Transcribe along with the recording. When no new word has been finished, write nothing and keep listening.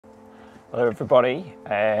Hello everybody,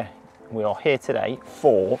 we are here today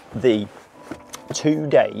for the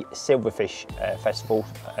 2-day silverfish festival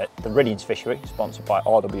at the Riddings Fishery, sponsored by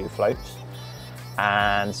RW Floats,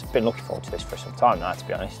 and been looking forward to this for some time now, to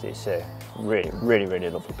be honest. It's a really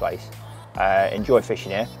lovely place. Enjoy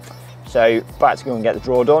fishing here. So back to go and get the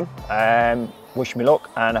draw done. Wish me luck,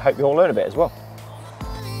 and I hope you all learn a bit as well.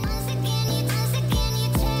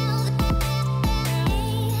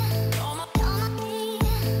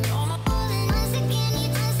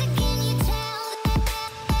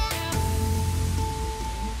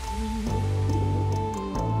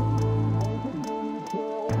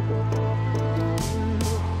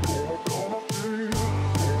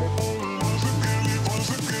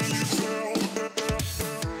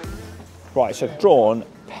 Right, so I've drawn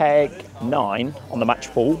peg 9 on the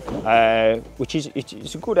match pool, which is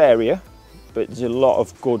it's a good area, but there's a lot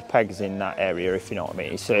of good pegs in that area, if you know what I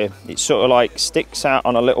mean. It sort of like sticks out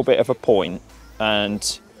on a little bit of a point,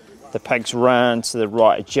 and the pegs round to the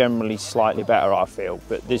right are generally slightly better, I feel.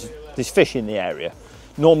 But there's fish in the area.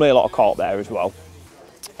 Normally a lot of carp there as well.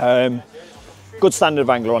 Good standard of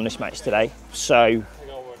angler on this match today, so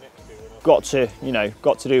got to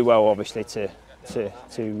do well, obviously, to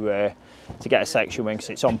get a section win, because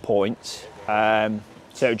it's on points. So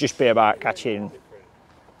it'll just be about catching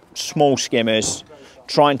small skimmers,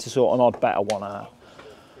 trying to sort an odd better one out.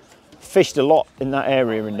 Fished a lot in that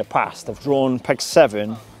area in the past. I've drawn peg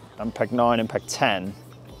 7 and peg 9 and peg 10,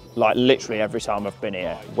 like literally every time I've been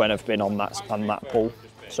here when I've been on that pool.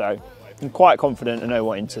 So I'm quite confident I know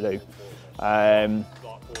what to do. I'm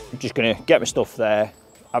just going to get my stuff there,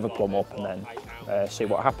 have a plumb up, and then see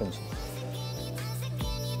what happens.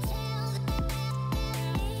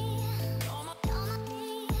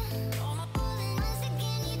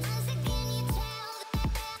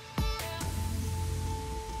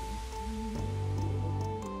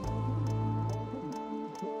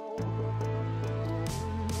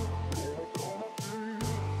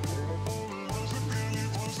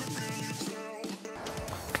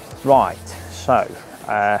 Right, so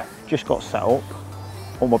just got set up,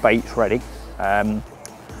 all my baits ready. Plan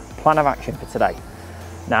of action for today.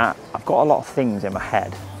 Now, I've got a lot of things in my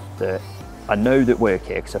head that I know that work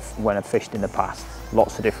here, because when I've fished in the past,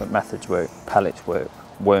 lots of different methods work. Pellets work,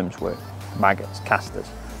 worms work, maggots, casters.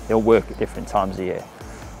 They all work at different times of year.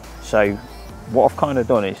 So what I've kind of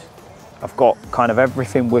done is I've got kind of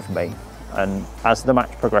everything with me, and as the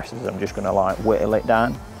match progresses, I'm just going to like whittle it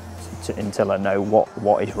down until I know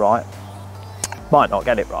what is right. Might not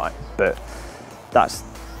get it right, but that's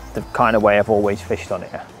the kind of way I've always fished on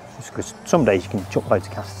here. Because some days you can chuck loads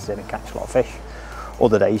of casters in and catch a lot of fish.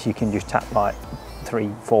 Other days you can just tap like 3,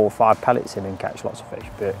 4, 5 pellets in and catch lots of fish.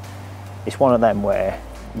 But it's one of them where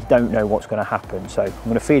you don't know what's going to happen. So I'm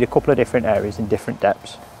going to feed a couple of different areas in different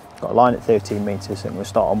depths. Got a line at 13 metres, and I'm going to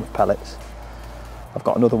start on with pellets. I've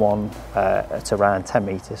got another one at around 10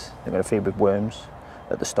 metres. I'm going to feed with worms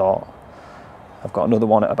at the start. I've got another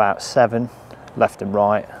one at about 7, left and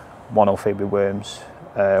right. One I'll feed with worms,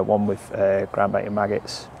 one with groundbait and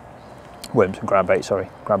maggots. Worms and groundbait, sorry,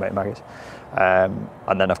 groundbait and maggots.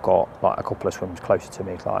 And then I've got like a couple of swims closer to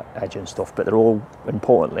me, like edge and stuff, but they're all,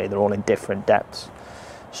 importantly, they're all in different depths.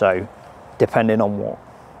 So depending on what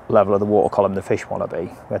level of the water column the fish want to be.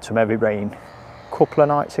 We had some heavy rain a couple of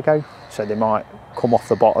nights ago, so they might come off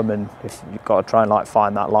the bottom, and if you've got to try and like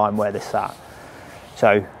find that line where they're sat.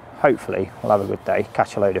 So hopefully we'll have a good day,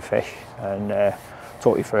 catch a load of fish, and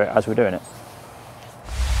talk you through it as we're doing it.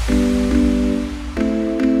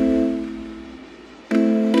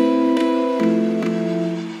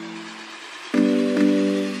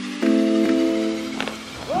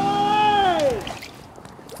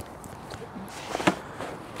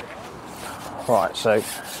 Right, so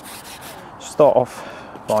start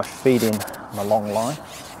off by feeding my long line,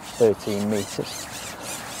 13 metres.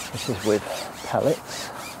 This is with pellets.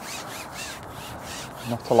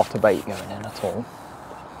 Not a lot of bait going in at all.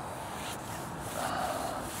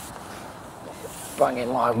 Bang in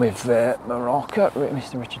line with Morocco,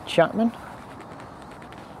 Mr. Richard Chapman.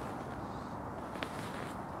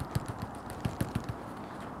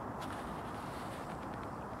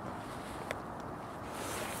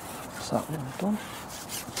 That's that one done.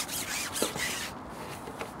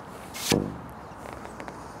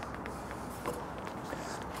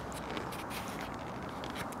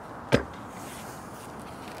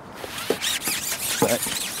 So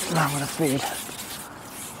now I'm going to feed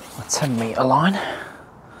a 10 metre line.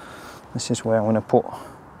 This is where I'm going to put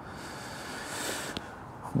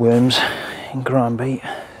worms in groundbait.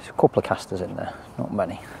 There's a couple of casters in there, not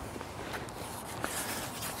many.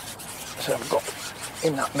 So I've got,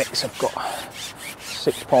 in that mix I've got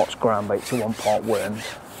 6 parts ground bait to 1 part worms.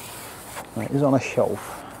 And it is on a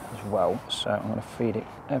shelf as well, so I'm going to feed it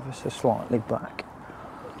ever so slightly back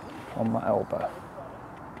on my elbow.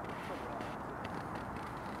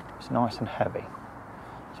 It's nice and heavy,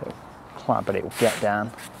 so it'll clap, but it will get down,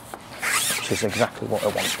 which is exactly what I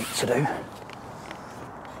want it to do.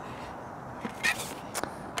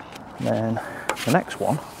 And then the next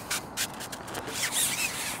one,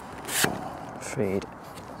 feed,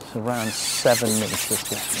 it's around 7 metres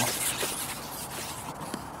this one,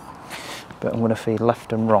 but I'm going to feed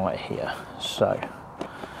left and right here. So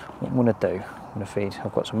what I'm going to do, I'm going to feed,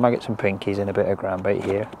 I've got some maggots and pinkies in a bit of ground bait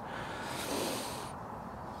here,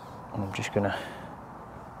 and I'm just going to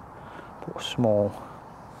put a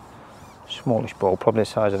smallish ball, probably the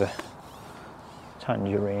size of a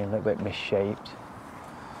tangerine, a little bit misshaped.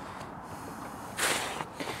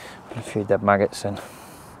 I'm going to feed the maggots and a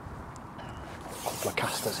couple of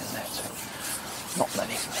casters in there too, not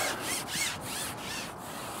many.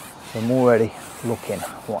 So I'm already looking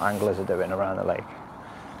what anglers are doing around the lake,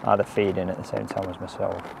 how they're feeding at the same time as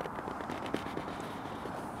myself.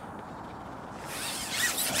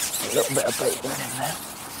 A little bit of bait going in there.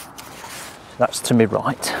 So that's to my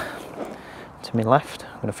right. To my left,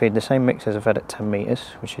 I'm going to feed the same mix as I've had at 10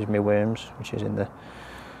 metres, which is my worms, which is in the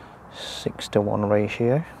 6:1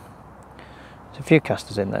 ratio. There's a few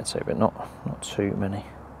casters in there too, but not too many.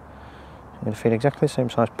 I'm going to feed exactly the same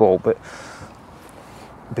size ball, but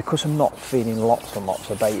because I'm not feeding lots and lots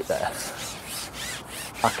of bait there,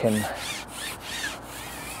 I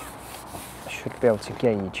should be able to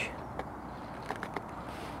gauge.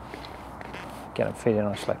 Again, I'm feeding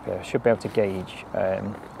on a slip here. I should be able to gauge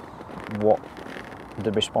what they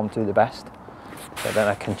respond to the best, so then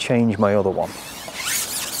I can change my other one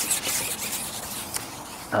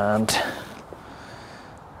and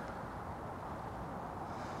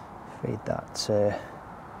feed that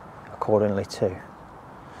accordingly too.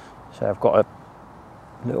 So I've got a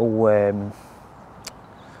little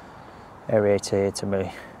aerator here to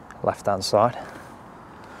my left hand side,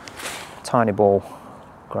 tiny ball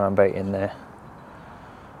ground bait in there,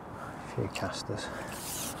 a few casters.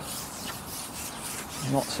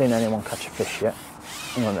 I've not seen anyone catch a fish yet.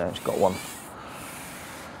 Oh no, it's got one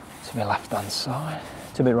to my left hand side,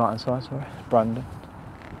 to my right hand side, sorry, Brandon.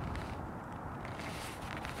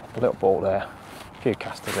 A little ball there, a few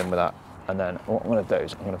casters in with that, and then what I'm going to do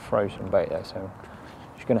is I'm going to throw some bait there, so I'm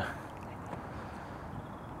just going to,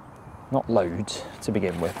 not loads to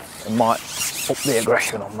begin with, I might up the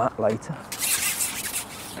aggression on that later.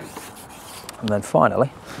 And then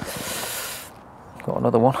finally, I've got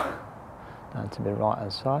another one down to the right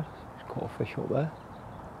hand side, just caught a fish up there.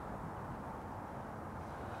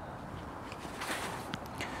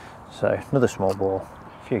 So another small ball,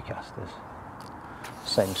 a few casters,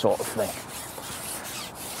 same sort of thing.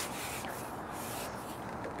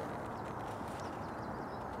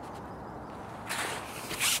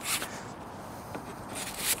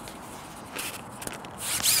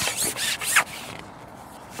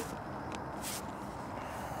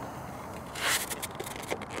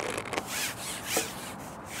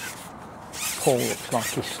 Paul looks like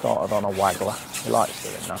he started on a waggler. He likes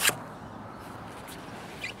doing that.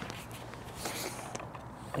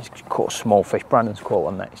 He's caught a small fish. Brandon's caught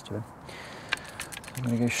one next to him. I'm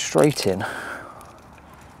going to go straight in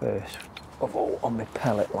first of all on my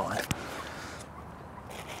pellet line.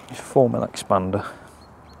 It's 4mm expander,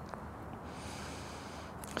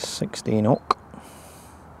 16 hook.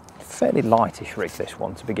 Fairly lightish rig this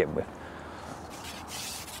one to begin with,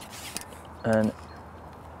 and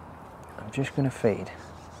I'm just going to feed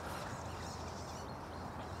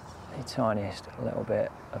the tiniest little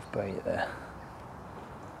bit of bait there.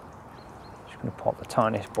 Just going to pop the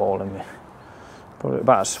tiniest ball in me, probably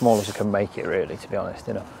about as small as I can make it really, to be honest,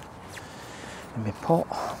 in my pot.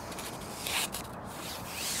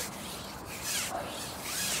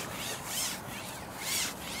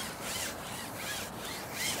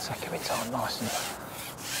 Taking my time nice and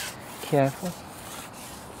careful.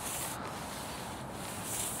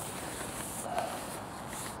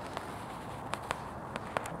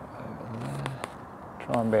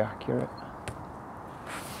 Try and be accurate.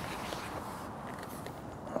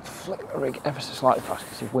 I'll flick the rig ever so slightly fast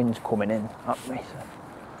because the wind's coming in at me. So.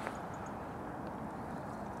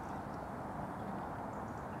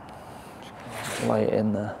 Just lay it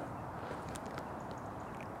in there.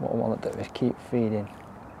 What I want to do is keep feeding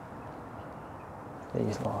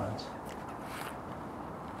these lines.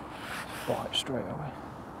 Bite straight away.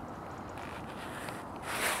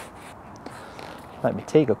 Let my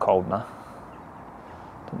tea go cold now.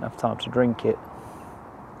 Didn't have time to drink it.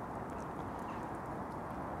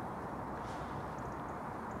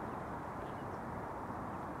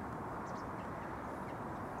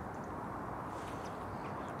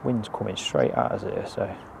 Wind's coming straight at us here,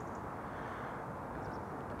 so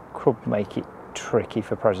could make it tricky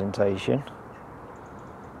for presentation,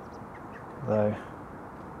 though.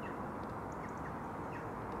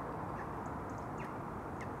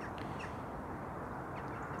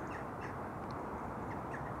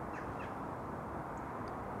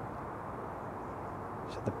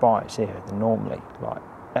 So the bites here, they're normally like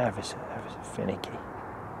ever so finicky,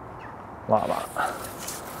 like that.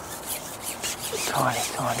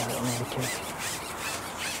 Tiny little nickers.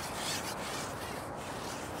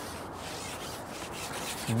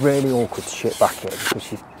 Really awkward to ship back here because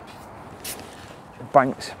the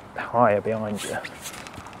bank's higher behind you.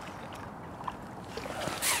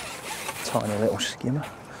 Tiny little skimmer.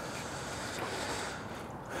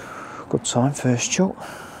 Good time, first chuck.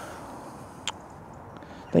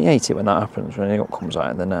 Don't you hate it when that happens, when it comes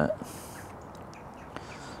out of the net?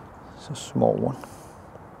 It's a small one.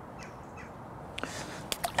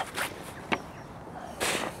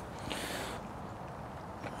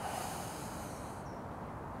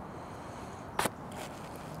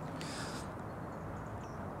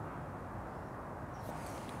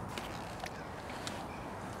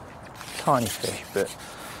 Tiny fish, but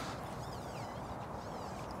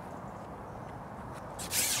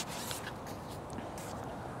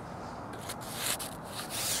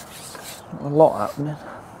not a lot happening.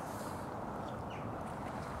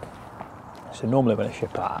 So normally when I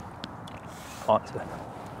ship out, I like to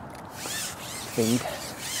feed.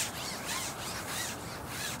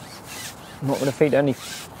 I'm not going to feed any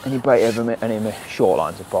bait over any of my short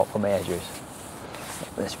lines apart from my edges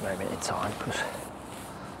at this moment in time, because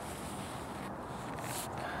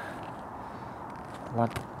lad,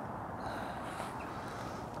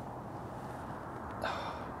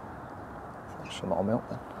 that's a lot of milk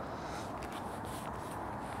then.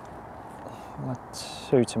 Lad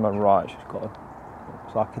two to my right, she's got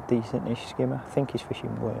looks like a decent-ish skimmer. I think he's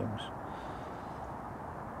fishing worms.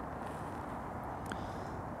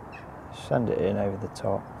 Send it in over the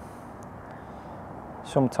top.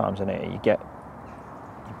 Sometimes in here you get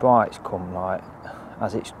your bites come like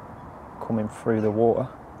as it's coming through the water.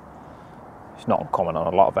 It's not uncommon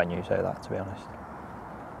on a lot of venues, though, that, to be honest.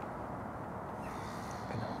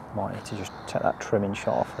 Might need to just take that trimming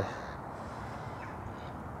shot off this.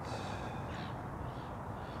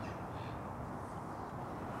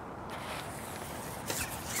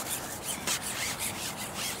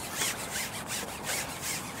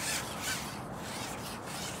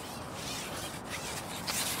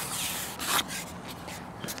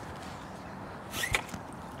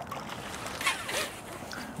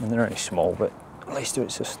 I mean, they're only small, but at least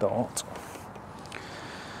it's a start.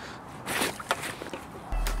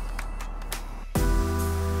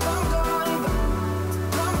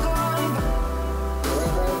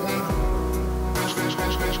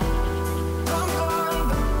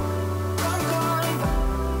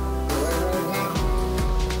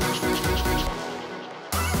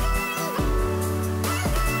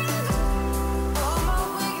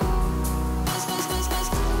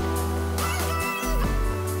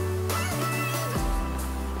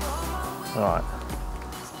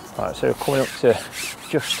 Right, so we're coming up to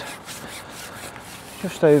just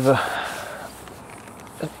under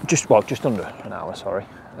an hour, sorry,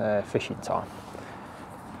 fishing time.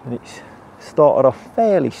 And it's started off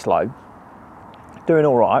fairly slow, doing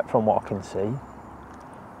all right from what I can see.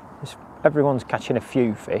 Everyone's catching a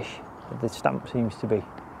few fish. The stamp seems to be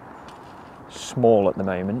small at the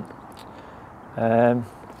moment,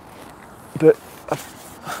 but I'm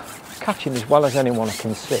catching as well as anyone I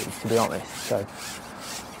can see, to be honest. So I'm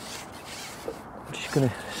just going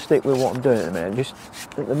to stick with what I'm doing at the minute. Just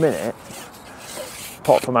at the minute,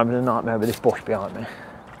 apart from having a nightmare with this bush behind me,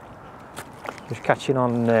 just catching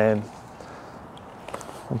on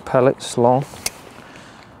pellets long,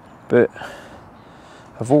 but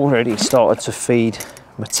I've already started to feed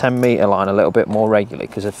my 10 metre line a little bit more regularly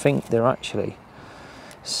because I think they're actually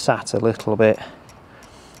sat a little bit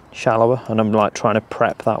shallower, and I'm like trying to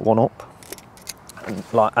prep that one up. And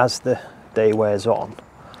like as the day wears on,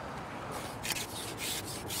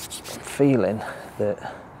 I'm feeling that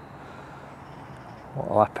what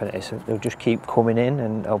will happen is they'll just keep coming in,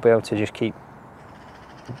 and I'll be able to just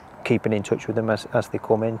keeping in touch with them as they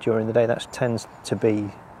come in during the day. That tends to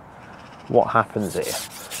be what happens here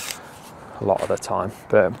a lot of the time.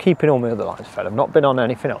 But I'm keeping all my other lines fed. I've not been on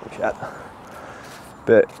anything else yet,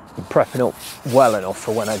 but I'm prepping up well enough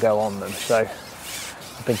for when I go on them. So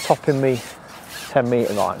I've been topping me 10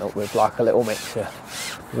 metre line up with like a little mix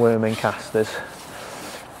of worm and casters,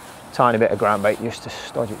 tiny bit of ground bait just to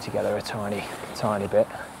stodge it together a tiny bit.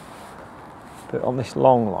 But on this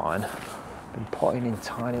long line, Been potting in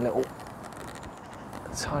tiny little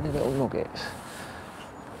nuggets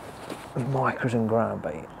of micros and ground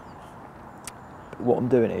bait. But what I'm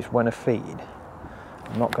doing is, when I feed,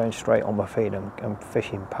 I'm not going straight on my feed, I'm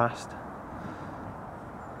fishing past.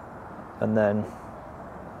 And then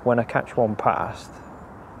when I catch one past,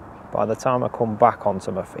 by the time I come back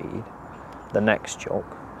onto my feed, the next chuck,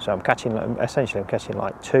 so I'm catching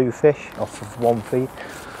like 2 fish off of one feed.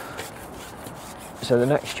 So the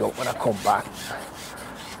next chuck, when I come back,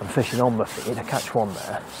 I'm fishing on my feed, I catch one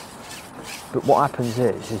there. But what happens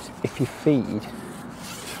is if you feed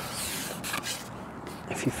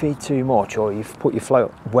too much, or you've put your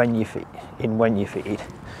float when you feed,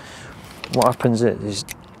 what happens is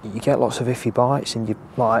you get lots of iffy bites, and you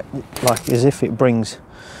like as if it brings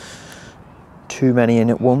too many in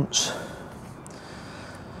at once.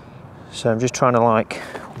 So I'm just trying to like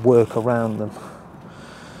work around them,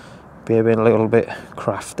 be a little bit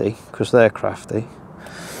crafty, because they're crafty.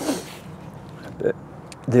 But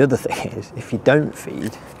the other thing is, if you don't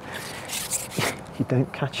feed, you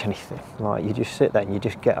don't catch anything. Like, you just sit there and you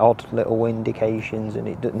just get odd little indications,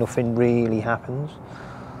 and nothing really happens.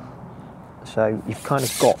 So you've kind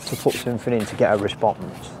of got to put something in to get a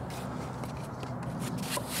response.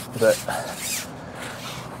 But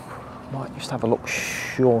might just have a look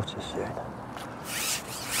shorter soon.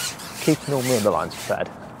 Keeping all my other lines fed.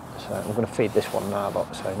 So I'm going to feed this one now,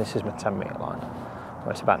 look. So this is my 10 metre line. Well,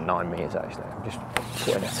 it's about 9 metres actually. I'm just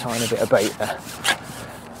putting a tiny bit of bait there.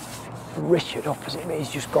 Richard opposite me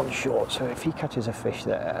has just gone short, so if he catches a fish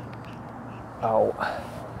there, I'll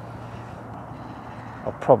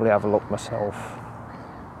probably have a look myself.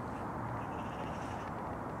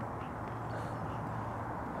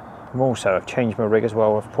 I've changed my rig as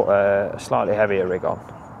well. I've put a slightly heavier rig on,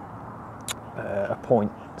 a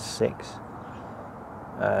 0.6,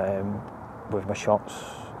 with my shots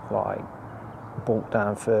like bulked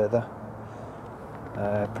down further.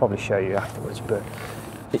 Probably show you afterwards, but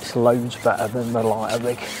it's loads better than the lighter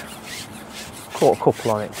rig. Caught a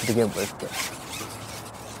couple on it to begin with, but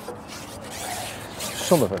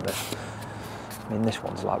some of them are, I mean, this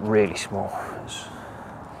one's like really small. It's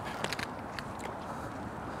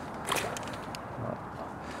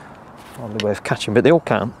hardly worth catching, but they all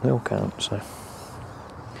count, so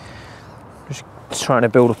just trying to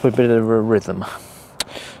build up a bit of a rhythm.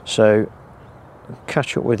 So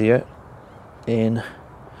catch up with you in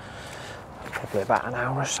probably about an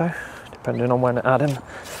hour or so, depending on when Adam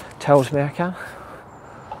tells me I can.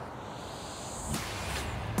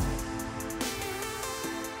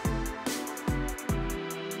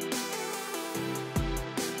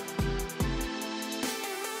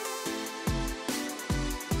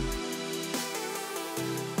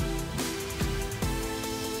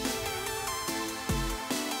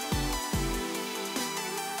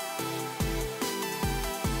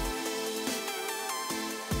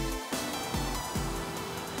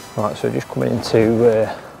 Right, so just coming into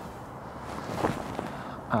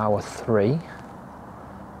hour 3.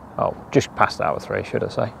 Oh, just past hour 3, should I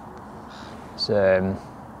say.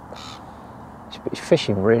 It's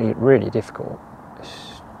fishing really difficult.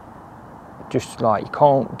 It's just like, you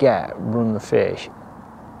can't run the fish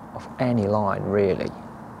off any line really.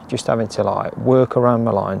 You're just having to like work around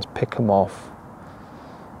my lines, pick them off.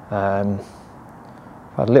 I've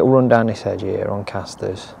had a little run down this edge here on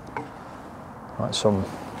casters. Like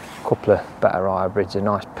couple of better hybrids, a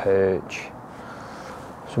nice perch,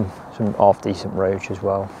 some half decent roach as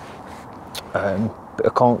well. But I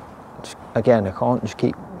can't just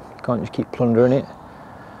keep plundering it.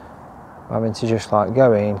 I'm having to just like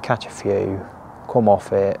go in, catch a few, come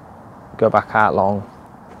off it, go back out long,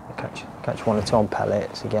 catch 1 or 2 on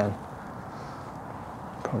pellets again.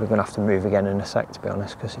 Probably gonna have to move again in a sec, to be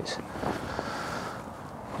honest, because it's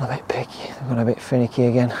a bit picky. They've got a bit finicky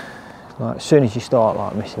again. Like, as soon as you start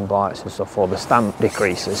like missing bites and stuff, or the stamp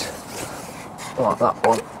decreases, like that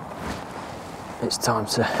one, it's time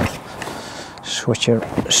to switch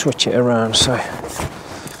it around. So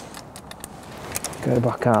go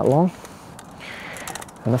back out long,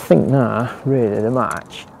 and I think now really the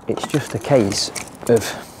match, it's just a case of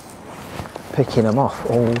picking them off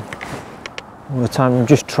all the time. I'm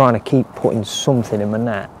just trying to keep putting something in my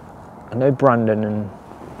net. I know Brandon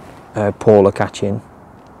and Paul are catching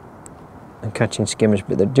skimmers,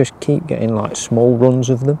 but they just keep getting like small runs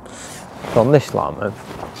of them. So on this line that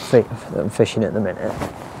I'm fishing at the minute,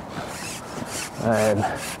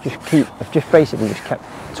 I've just basically kept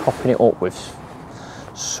topping it up with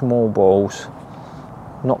small balls,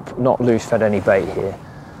 not loose fed any bait here.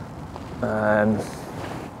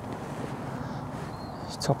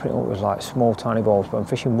 Just topping it up with like small tiny balls, but I'm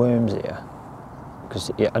fishing worms here, because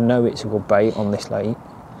I know it's a good bait on this lake,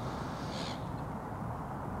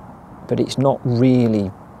 but it's not really,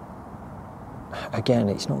 again,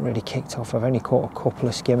 it's not really kicked off. I've only caught a couple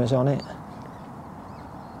of skimmers on it,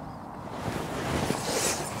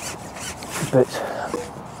 but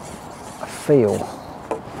I feel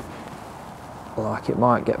like it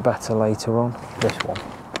might get better later on. This one.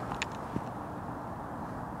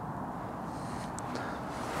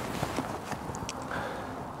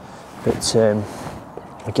 But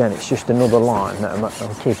again, it's just another line that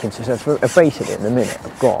I'm keeping to. So basically, at the minute,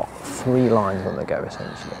 I've got 3 lines on the go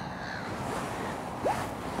essentially.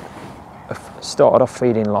 I've started off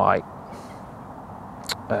feeding like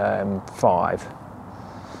 5,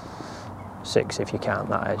 6 if you count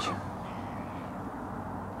that edge.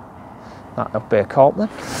 That'll be a carp then.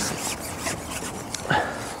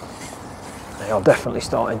 They are definitely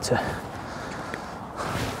starting to.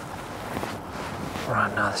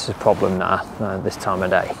 Right now, this is a problem now, this time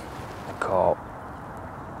of day. Carp.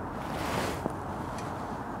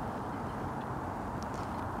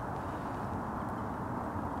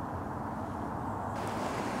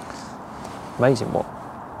 Amazing what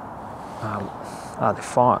how they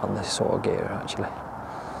fight on this sort of gear actually.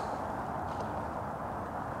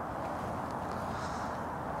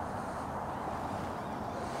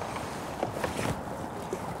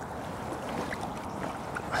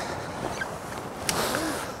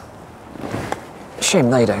 Shame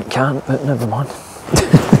they don't count, but never mind.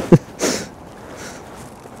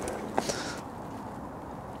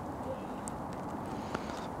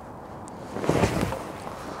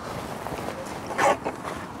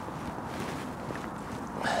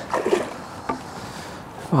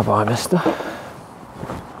 Bye bye, mister.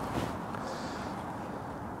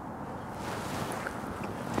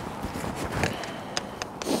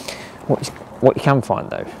 What you can find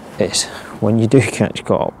though is when you do catch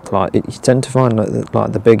carp, like you tend to find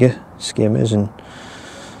like the bigger skimmers and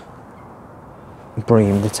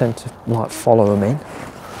bream, they tend to like follow them in.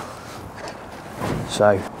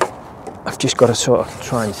 So I've just got to sort of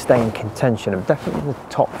try and stay in contention of definitely the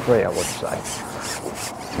top 3, I would say.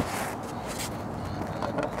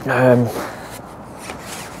 But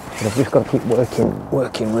I've just got to keep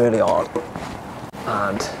working really hard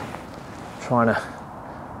and trying to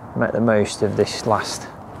make the most of this last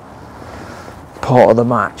part of the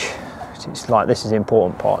match. It's like this is the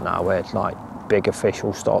important part now, where it's like bigger fish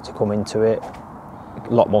will start to come into it. A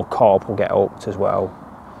lot more carp will get hooked as well.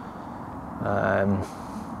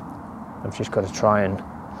 I've just got to try and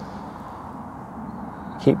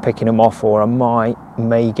keep picking them off, or I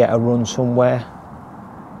may get a run somewhere.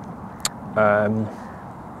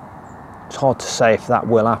 It's hard to say if that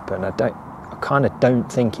will happen. I kind of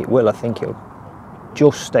don't think it will. I think it'll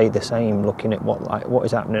just stay the same, looking at what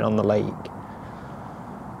is happening on the lake.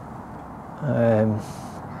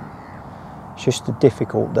 It's just a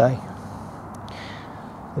difficult day.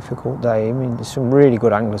 I mean, there's some really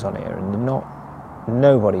good anglers on here, and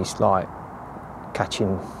nobody's like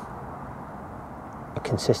catching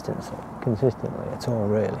consistently at all,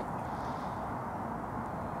 really.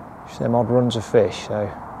 Just them odd runs of fish. So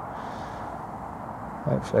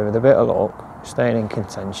hopefully, with a bit of luck, staying in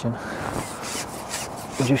contention,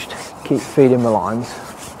 just keep feeding my lines,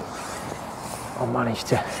 I'll manage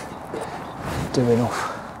to do enough.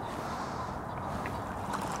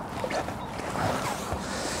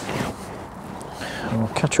 I'll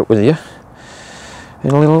catch up with you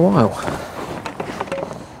in a little while.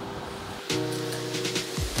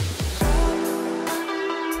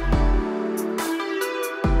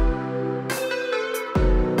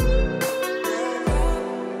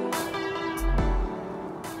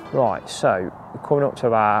 Right, so we're coming up to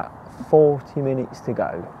about 40 minutes to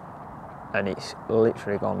go, and it's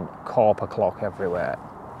literally gone carp o'clock everywhere.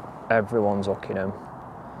 Everyone's hooking them,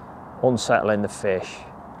 unsettling the fish.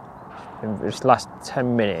 In this last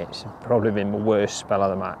 10 minutes, it's probably been the worst spell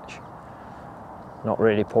of the match. Not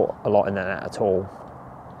really put a lot in the net at all.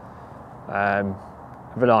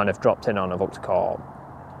 Every line I've dropped in on, I've hooked carp,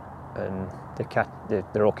 and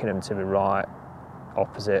they're hooking them to the right,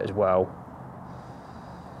 opposite as well.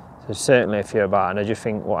 There's certainly a few about, and I just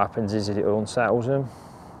think what happens is it unsettles them.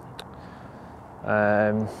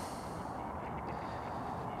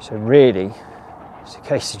 So really, it's a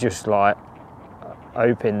case of just like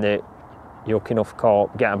hoping that you hook enough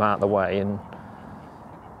carp, get them out of the way, and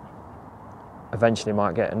eventually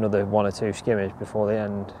might get another 1 or 2 skimmers before the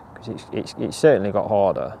end, because it's certainly got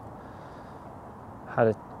harder. Had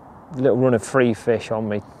a little run of 3 fish on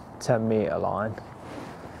me 10-metre line.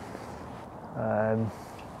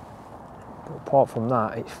 But apart from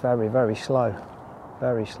that, it's very, very slow.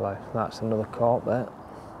 Very slow. That's another carp there.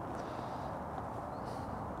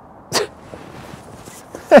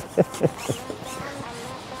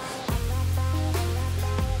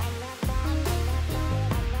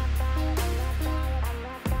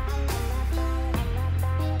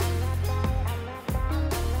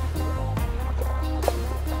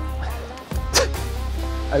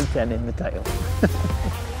 .10 in the tail.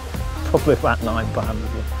 Probably about £9.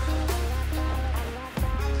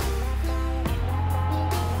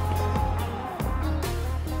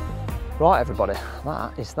 Right everybody,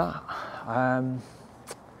 that is that.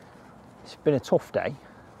 It's been a tough day.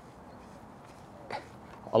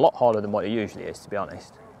 A lot harder than what it usually is, to be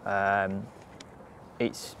honest.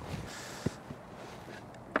 It's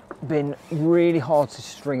been really hard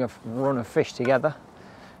to run a fish together.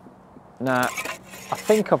 Now, I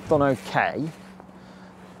think I've done okay.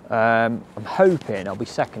 I'm hoping I'll be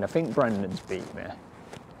second. I think Brendan's beat me.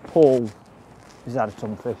 Paul has had a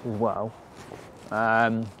ton of fish as well.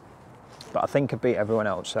 But I think I beat everyone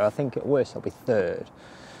else, so I think at worst I'll be third.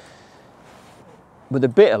 With a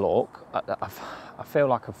bit of luck, I feel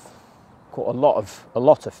like I've caught a lot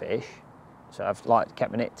of fish. So I've like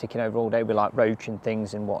kept my net ticking over all day with like roach and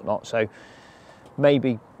things and whatnot. So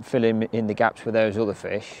maybe filling in the gaps with those other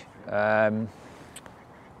fish.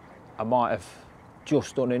 I might have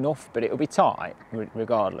just done enough, but it'll be tight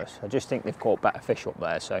regardless. I just think they've caught better fish up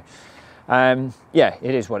there. So yeah,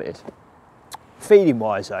 it is what it is. Feeding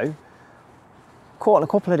wise though, caught a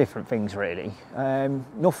couple of different things really.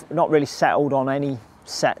 Not really settled on any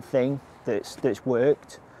set thing that's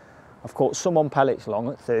worked. I've caught some on pellets long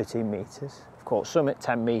at 13 metres. I've caught some at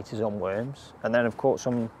 10 metres on worms, and then I've caught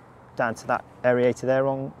some down to that aerator there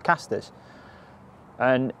on casters.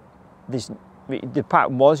 And the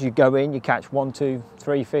pattern was you go in, you catch 1, 2,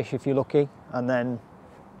 3 fish if you're lucky, and then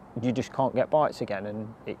you just can't get bites again.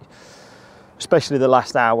 And especially the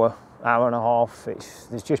last hour and a half,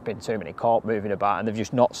 there's just been too many carp moving about, and they've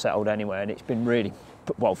just not settled anywhere. And it's been really,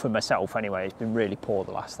 well for myself anyway, it's been really poor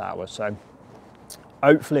the last hour. So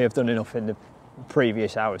hopefully I've done enough in the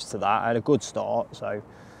previous hours to that. I had a good start, so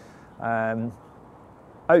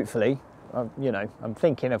hopefully, you know, I'm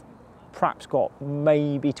thinking I've perhaps got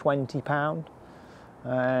maybe £20.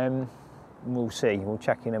 We'll see, we'll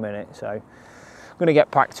check in a minute. So I'm going to get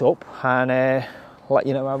packed up and let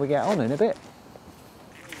you know how we get on in a bit.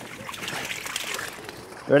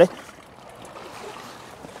 Ready?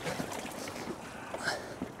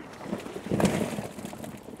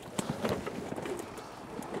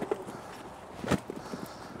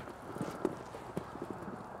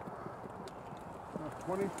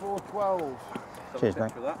 $24.12. Cheers,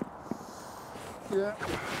 mate. Yeah.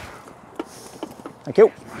 Thank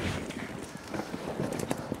you.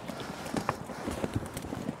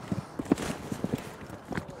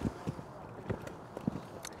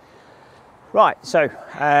 Right, so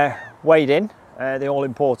weighed in, the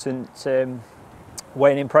all-important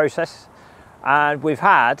weighing in process, and we've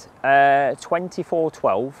had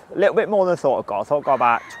 24.12, a little bit more than I thought I got. I thought I got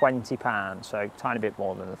about £20, so tiny bit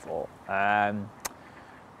more than I thought.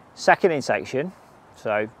 Second in section,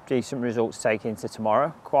 so decent results to take into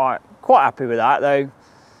tomorrow. Quite happy with that though.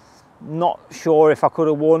 Not sure if I could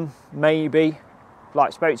have won, maybe.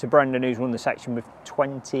 Like spoke to Brendan who's won the section with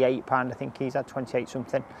 £28, I think he's had 28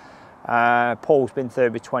 something. Paul's been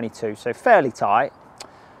third with 22, so fairly tight.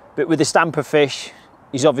 But with the stamper fish,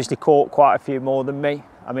 he's obviously caught quite a few more than me.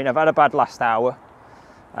 I mean, I've had a bad last hour.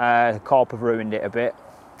 The carp have ruined it a bit.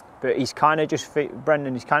 But he's kind of just,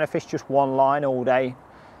 Brendan, he's kind of fished just one line all day,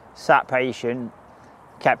 sat patient,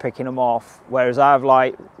 kept picking them off. Whereas I've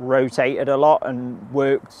like rotated a lot and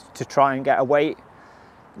worked to try and get a weight.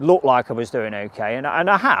 Looked like I was doing okay, and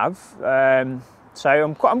I have. So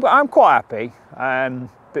I'm quite happy.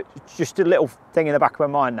 But just a little thing in the back of my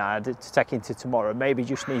mind now to take into tomorrow. Maybe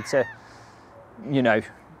just need to, you know,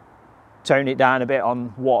 tone it down a bit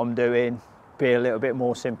on what I'm doing, be a little bit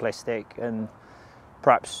more simplistic, and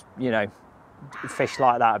perhaps, you know, fish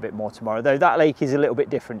like that a bit more tomorrow. Though that lake is a little bit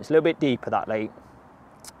different. It's a little bit deeper, that lake,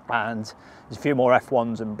 and there's a few more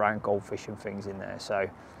F1s and brown goldfish and things in there. So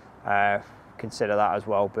consider that as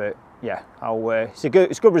well. But yeah,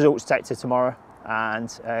 it's good results to take to tomorrow, and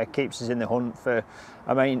keeps us in the hunt for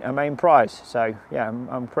a main prize. So yeah,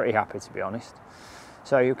 I'm pretty happy, to be honest.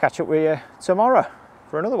 So you'll catch up with you tomorrow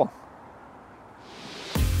for another one.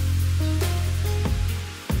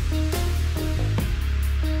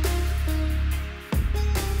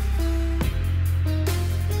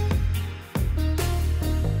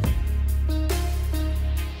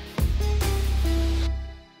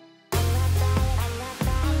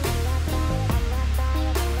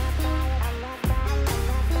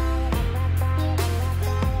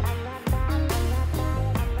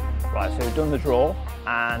 So we've done the draw,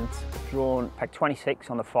 and drawn peg 26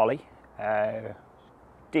 on the folly.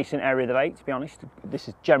 Decent area of the lake, to be honest. This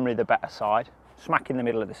is generally the better side. Smack in the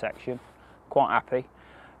middle of the section. Quite happy.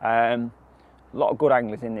 A lot of good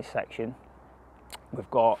anglers in this section. We've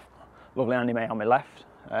got lovely Andy May on my left.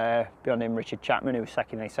 Beyond him, Richard Chapman, who was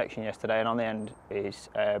second in his section yesterday, and on the end is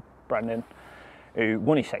Brandon, who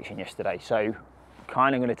won his section yesterday. So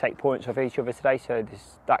kind of going to take points off each other today, so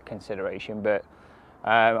there's that consideration. But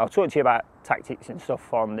I'll talk to you about tactics and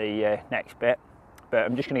stuff on the next bit. But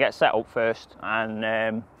I'm just going to get set up first, and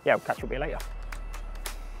yeah, I'll catch up with you later.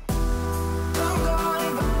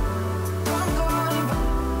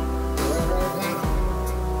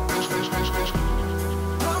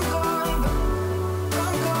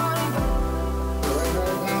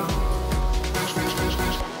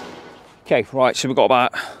 Okay, right, so we've got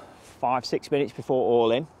about 5-6 minutes before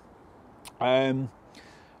all in.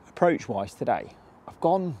 Approach wise today, I've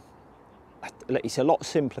gone, it's a lot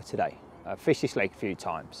simpler today. I've fished this lake a few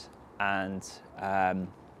times, and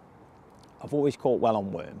I've always caught well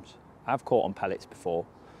on worms. I've caught on pellets before.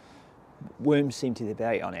 Worms seem to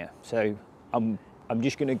debate on here, so I'm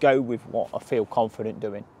just going to go with what I feel confident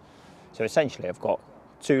doing. So essentially I've got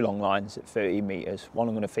 2 long lines at 30 metres. One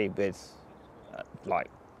I'm going to feed with like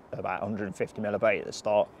about 150 ml of bait at the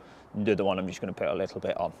start, and the other one I'm just going to put a little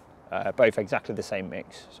bit on. Both exactly the same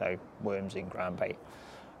mix, so worms in ground bait.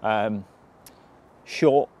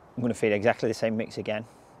 Short, I'm going to feed exactly the same mix again.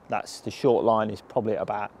 That's the short line is probably at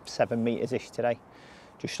about 7 metres-ish today,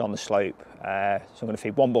 just on the slope. So I'm going to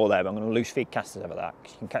feed one ball there, but I'm going to loose feed casters over that,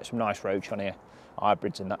 because you can catch some nice roach on here,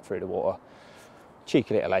 hybrids and that through the water.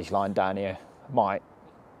 Cheeky little edge line down here, might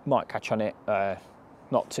catch on it.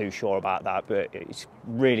 Not too sure about that, but it's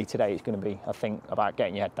really today it's going to be, I think, about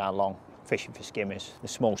getting your head down long, fishing for skimmers, the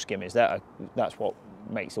small skimmers. That's what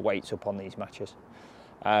makes the weights up on these matches.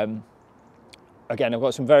 Again, I've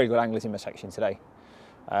got some very good anglers in my section today.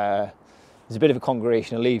 There's a bit of a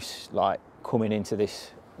congregation of leaves like coming into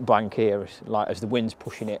this bank here, like as the wind's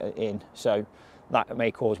pushing it in. So that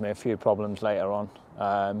may cause me a few problems later on,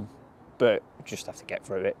 but just have to get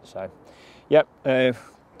through it. So, yep,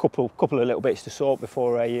 couple of little bits to sort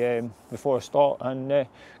before I start, and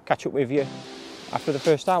catch up with you after the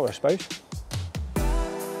first hour, I suppose.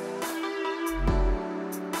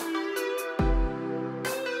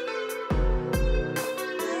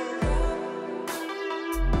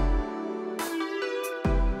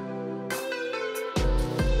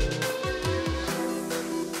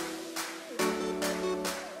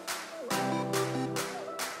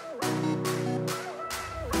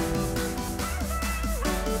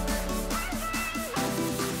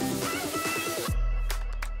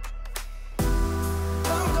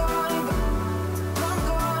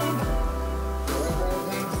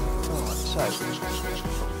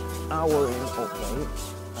 Hour in update,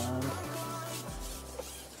 and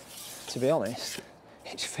to be honest,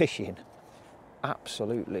 it's fishing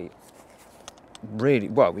absolutely really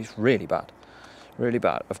well. It's really bad, really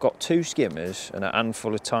bad. I've got 2 skimmers and a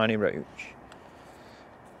handful of tiny roach,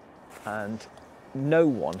 and no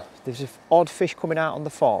one. There's an odd fish coming out on the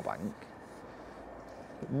far bank,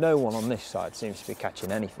 but no one on this side seems to be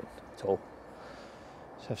catching anything at all.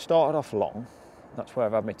 So I've started off long. That's where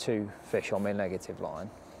I've had my 2 fish on my negative line.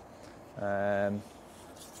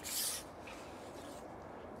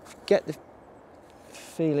 Get the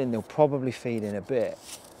feeling they'll probably feed in a bit,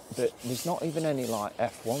 but there's not even any like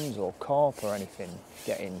F1s or carp or anything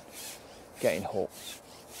getting hooked.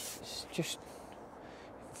 It's just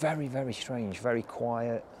very, very strange, very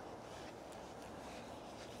quiet.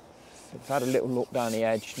 I've had a little look down the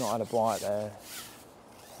edge, not had a bite there.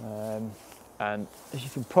 And as you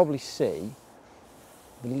can probably see,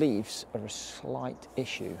 the leaves are a slight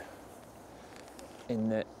issue in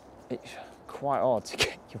that it's quite hard to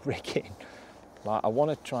get your rig in. Like, I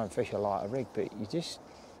want to try and fish a lighter rig, but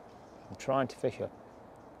I'm trying to fish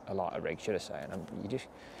a lighter rig, should I say, and you're just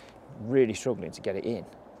really struggling to get it in.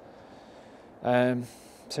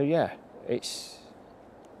 So yeah, it's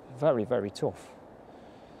very, very tough.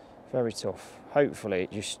 Very tough. Hopefully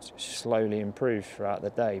it just slowly improves throughout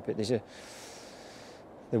the day, but the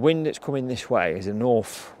wind that's coming this way is a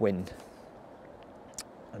north wind,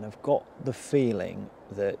 and I've got the feeling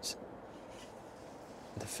that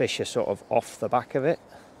the fish are sort of off the back of it.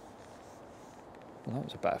 Well, that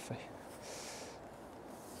was a better fish.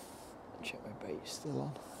 Check my bait's still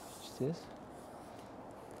on. Just is.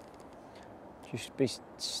 Just be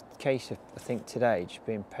a case of, I think today, just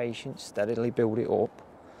being patient, steadily build it up.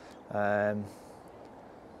 I've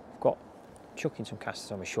got chucking some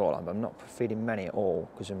casters on my shoreline, but I'm not feeding many at all,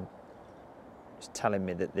 because it's telling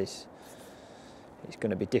me that this it's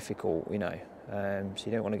going to be difficult, you know. So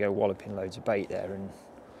you don't want to go walloping loads of bait there and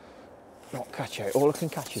not catch out. All I can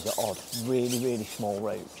catch is an odd, really, really small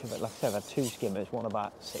roach. Like I said, I've had 2 skimmers, one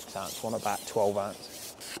about 6 ounce, one about 12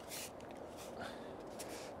 ounce.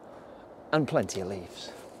 And plenty of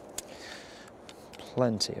leaves.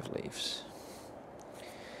 Plenty of leaves.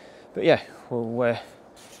 But yeah, well,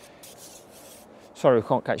 sorry we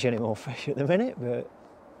can't catch any more fish at the minute, but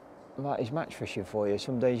that is match fishing for you.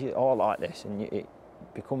 Some days you are like this and it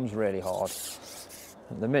becomes really hard.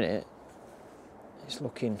 At the minute, it's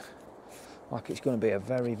looking like it's going to be a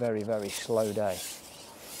very, very, very slow day.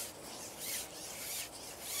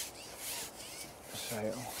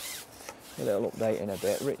 So, a little update in a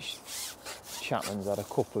bit. Rich Chapman's had a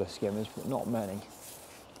couple of skimmers, but not many.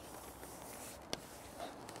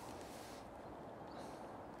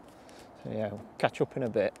 So yeah, we'll catch up in a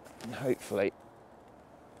bit, and hopefully,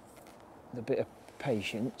 with a bit of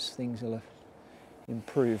patience, things will have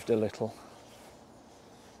improved a little.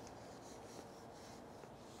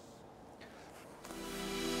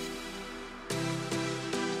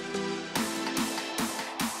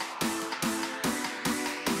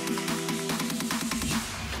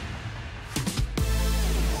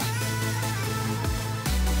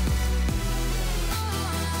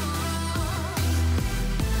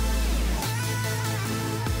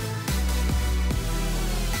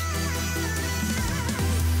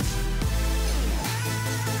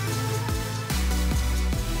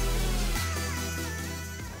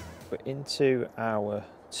 Into hour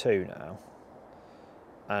 2 now,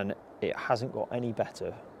 and it hasn't got any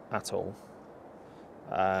better at all.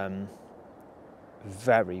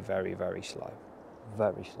 Very, very, very slow,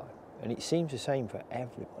 very slow, and it seems the same for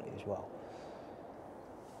everybody as well.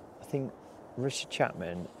 I think Richard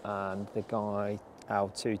Chapman and the guy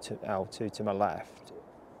L2 to my left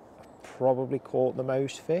probably caught the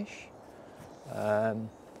most fish,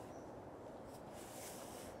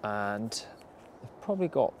 and I've probably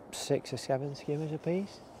got 6 or 7 skimmers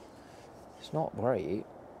apiece. It's not great.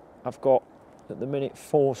 I've got at the minute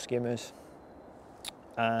 4 skimmers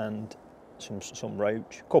and some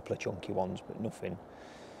roach, a couple of chunky ones, but nothing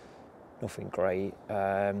great.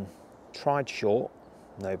 Tried short,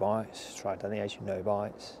 no bites. Tried on the edge, no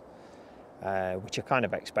bites, which I kind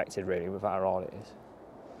of expected really with how hard it is.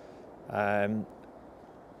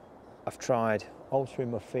 I've tried altering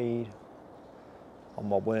my feed on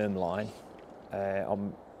my worm line.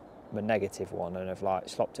 On my negative one, and I've like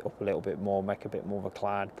slopped it up a little bit more, make a bit more of a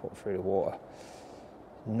cloud, put it through the water.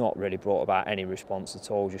 Not really brought about any response at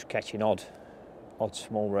all, just catching odd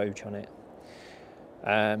small roach on it.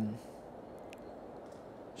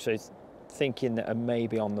 So thinking that I may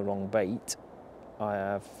be on the wrong bait,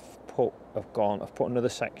 I've put another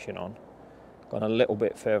section on, gone a little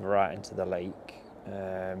bit further out into the lake,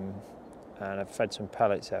 and I've fed some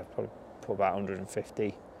pellets there. I've probably put about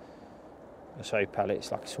 150 or so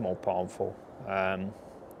pellets, like a small palmful,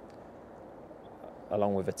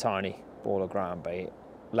 along with a tiny ball of ground bait.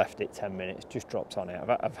 Left it 10 minutes, just dropped on it.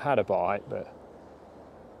 I've had a bite, but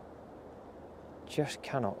just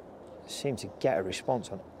cannot seem to get a response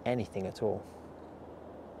on anything at all.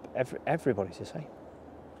 Everybody's the same.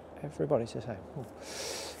 Everybody's the same. Ooh.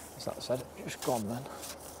 As that said, just gone then.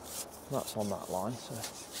 That's on that line, so.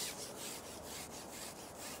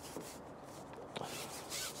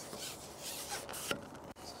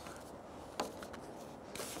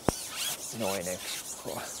 Annoying it.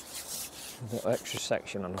 Got an extra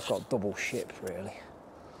section and I've got double ship really.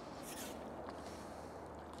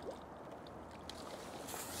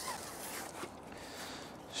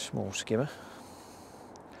 Small skimmer.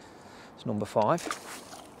 It's number 5.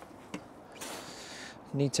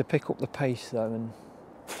 Need to pick up the pace though and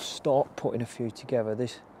start putting a few together. I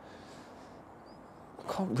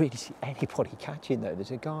can't really see anybody catching though. There's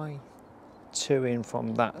a guy 2 in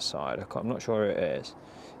from that side. I'm not sure who it is.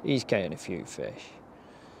 He's getting a few fish.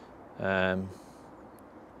 I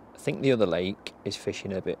think the other lake is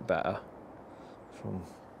fishing a bit better,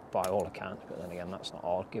 by all accounts, but then again that's not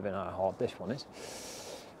hard given how hard this one is.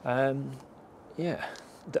 Yeah,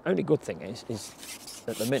 the only good thing is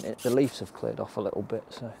at the minute the leaves have cleared off a little bit,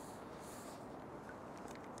 so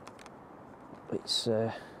it's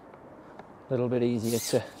a little bit easier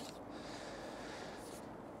to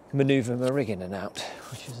manoeuvre my rig in and out,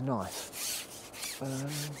 which is nice.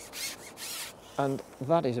 And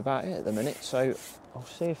that is about it at the minute, so I'll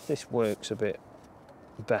see if this works a bit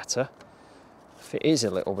better. If it is a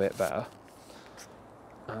little bit better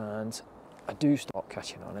and I do start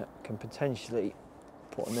catching on it, I can potentially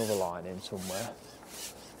put another line in somewhere,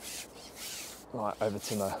 like over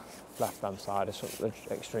to my left hand side or something,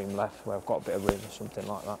 extreme left, where I've got a bit of room or something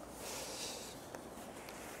like that.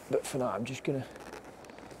 But for now, I'm just gonna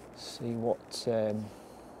see what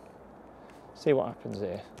happens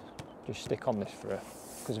here. Just stick on this for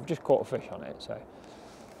because I've just caught a fish on it, so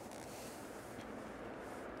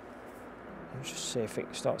I'll just see if it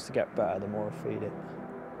starts to get better the more I feed it.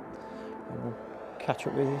 And we'll catch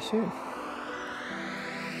up with you soon.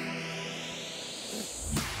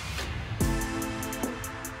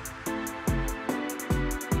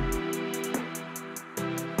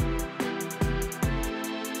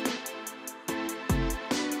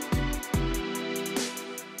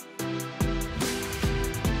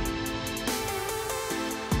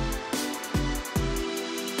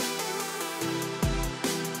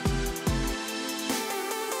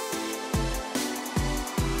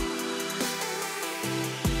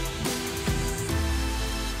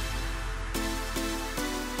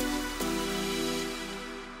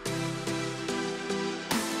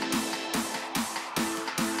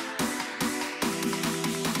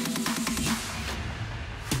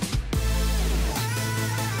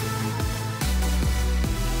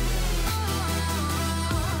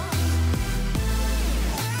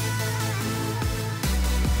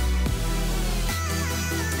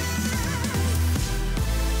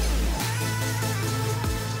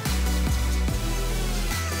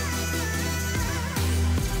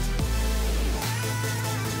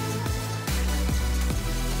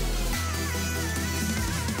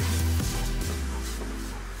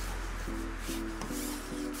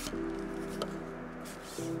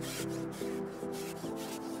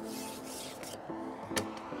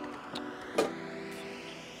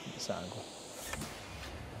 Angle.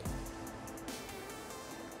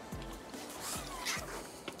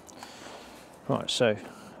 Right, so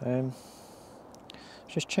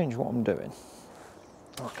just change what I'm doing,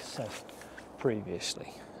 like I said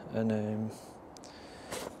previously, and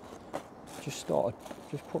just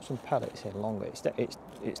put some pellets in longer.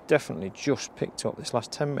 It's definitely just picked up this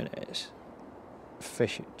last 10 minutes.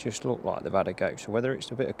 Fish just look like they've had a go. So whether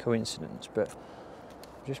it's a bit of coincidence, but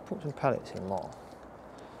just put some pellets in long.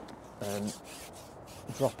 And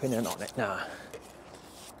dropping in on it now,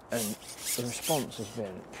 and the response has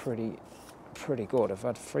been pretty good. I've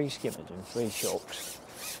had 3 skimmers and 3 shucks,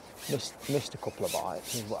 missed a couple of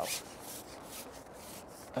bites as well,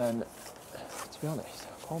 and to be honest,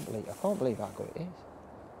 I can't believe how good it is.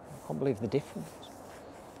 I can't believe the difference.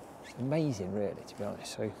 It's amazing, really, to be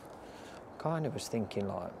honest. So I kind of was thinking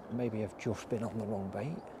like maybe I've just been on the wrong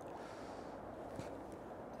bait.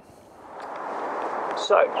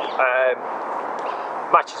 So,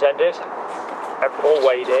 match has ended, all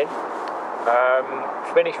weighed in,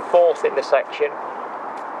 finished 4th in the section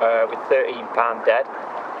with 13 £, dead.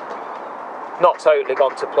 Not totally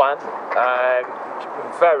gone to plan,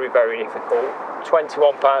 very, very difficult.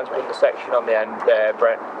 21 £, won the section on the end there.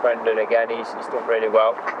 Brendan again, he's done really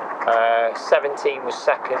well. 17 was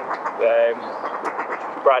second,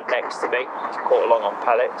 Brad next to me, he's caught along on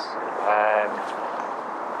pellets.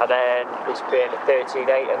 And then it's been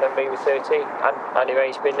 13.8 and then me with 13. And anyway,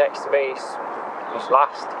 he's been next to me, he's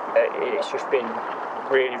last. It's just been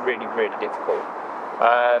really, really, really difficult.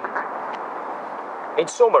 In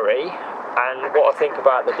summary, and what I think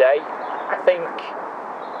about the day,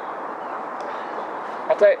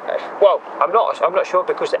 I'm not sure,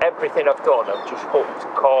 because everything I've done, I've just hooked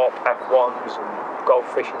carp, F1s and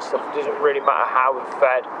goldfish and stuff. It doesn't really matter how I've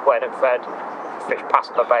fed, when I've fed, fish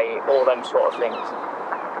past my bait, all them sort of things.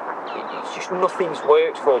 It's just nothing's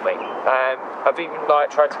worked for me. I've even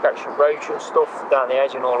tried to catch some roach and stuff down the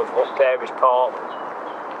edge, and all of up there is carp.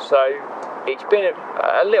 So it's been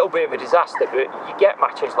a little bit of a disaster, but you get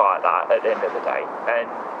matches like that at the end of the day, and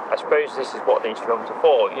I suppose this is what these films are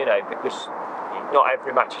for, you know, because not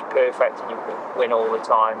every match is perfect and you can win all the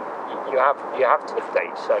time. You have tough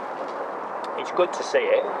days, so it's good to see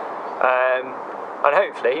it. And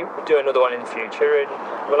hopefully we'll do another one in the future and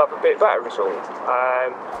we'll have a bit better result.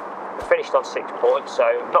 I finished on 6 points, so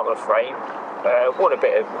I'm not going to frame. Won a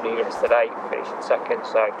bit of money yesterday, finished in second,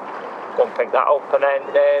 so go and pick that up and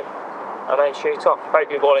then shoot off. Hope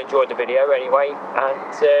you've all enjoyed the video anyway,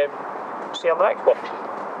 and see you on the next one.